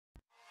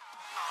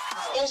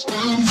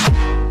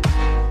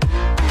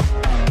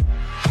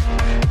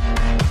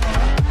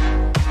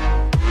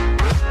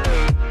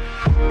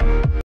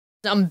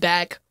I'm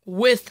back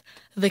with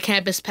the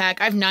campus pack.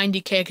 I have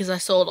 90k because I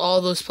sold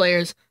all those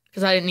players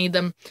because I didn't need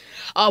them.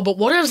 But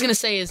what I was going to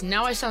say is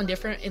now I sound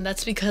different, and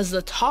that's because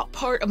the top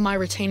part of my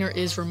retainer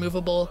is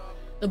removable.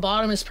 The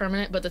bottom is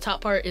permanent, but the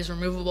top part is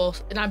removable.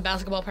 And I have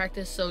basketball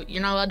practice, so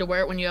you're not allowed to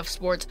wear it when you have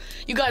sports.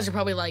 You guys are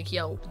probably like,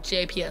 yo,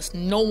 JPS,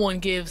 no one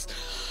gives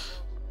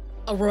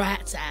a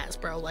rat's ass,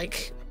 bro.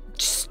 Like,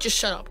 just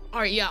shut up.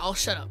 All right, yeah, I'll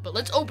shut up. But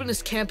let's open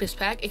this campus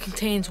pack. It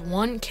contains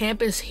 1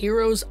 campus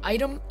heroes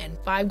item and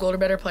 5 gold or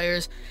better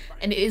players,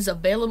 and it is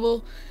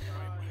available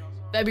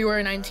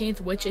February 19th,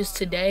 which is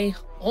today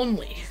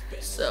only.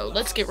 So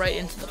let's get right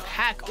into the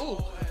pack.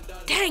 Ooh,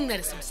 dang,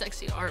 that is some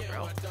sexy art,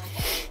 bro.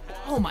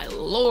 Oh my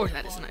lord,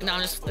 that is nice. No,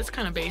 it's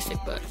kind of basic,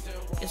 but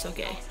it's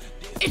okay.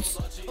 It's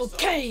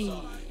okay.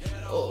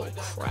 Oh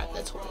crap,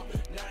 that's horrible.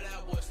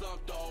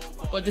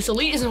 But this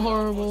elite isn't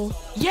horrible.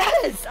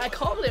 Yes, I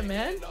called it,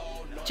 man.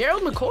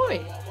 Gerald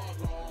McCoy.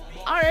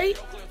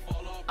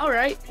 All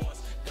right.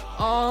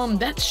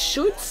 That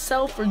should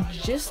sell for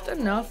just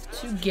enough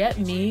to get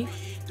me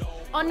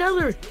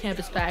another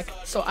campus pack.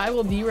 So I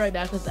will be right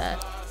back with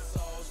that.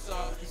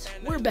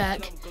 We're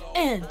back,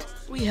 and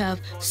we have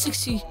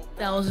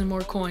 60,000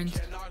 more coins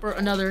for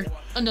another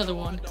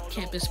one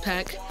campus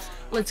pack.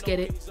 Let's get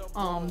it.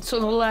 So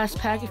the last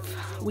pack,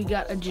 we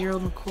got a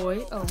Gerald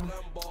McCoy. All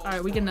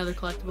right, we get another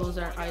collectible as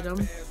our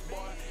item.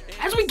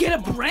 As we get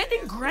a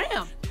Brandon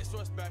Graham,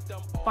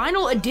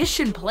 final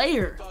edition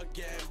player.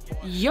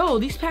 Yo,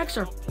 these packs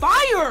are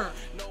fire.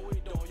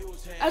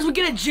 As we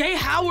get a Jay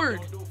Howard,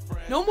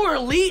 no more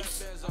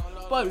elites,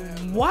 but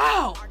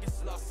wow,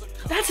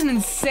 that's an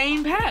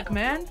insane pack,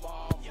 man.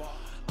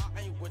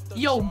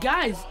 Yo,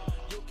 guys,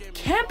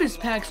 campus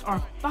packs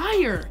are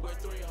fire.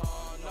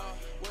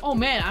 Oh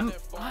man,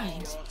 I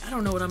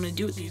don't know what I'm gonna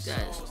do with these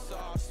guys.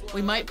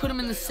 We might put them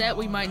in the set,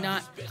 we might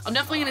not. I'm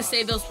definitely gonna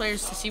save those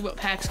players to see what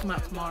packs come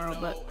out tomorrow,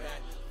 but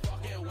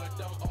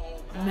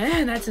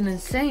man, that's an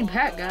insane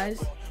pack,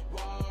 guys.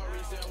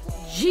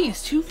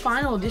 Jeez, 2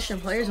 final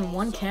edition players and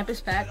 1 campus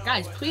pack.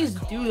 Guys, please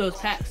do those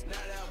packs.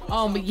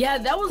 But yeah,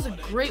 that was a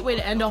great way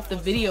to end off the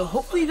video.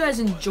 Hopefully you guys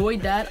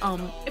enjoyed that.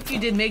 If you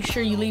did, make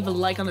sure you leave a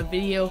like on the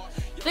video.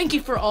 Thank you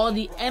for all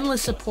the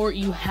endless support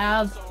you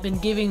have been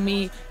giving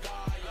me.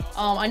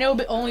 I know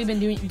I've only been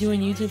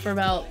doing YouTube for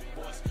about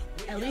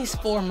at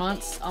least 4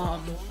 months,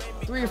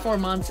 3 or 4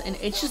 months, and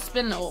it's just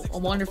been a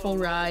wonderful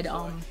ride.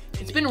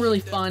 It's been really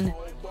fun.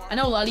 I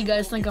know a lot of you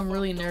guys think I'm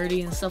really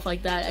nerdy and stuff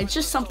like that. It's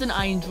just something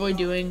I enjoy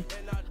doing.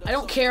 I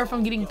don't care if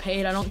I'm getting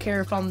paid. I don't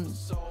care if I'm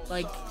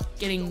like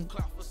getting,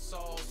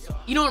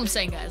 you know what I'm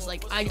saying, guys.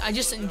 Like I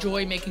just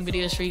enjoy making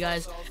videos for you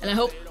guys, and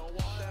I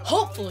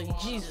hopefully,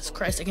 Jesus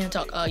Christ, I can't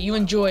talk. You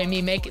enjoy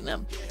me making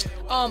them.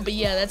 But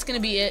yeah, that's gonna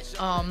be it.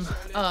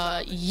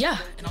 Yeah,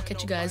 and I'll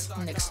catch you guys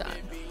next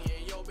time.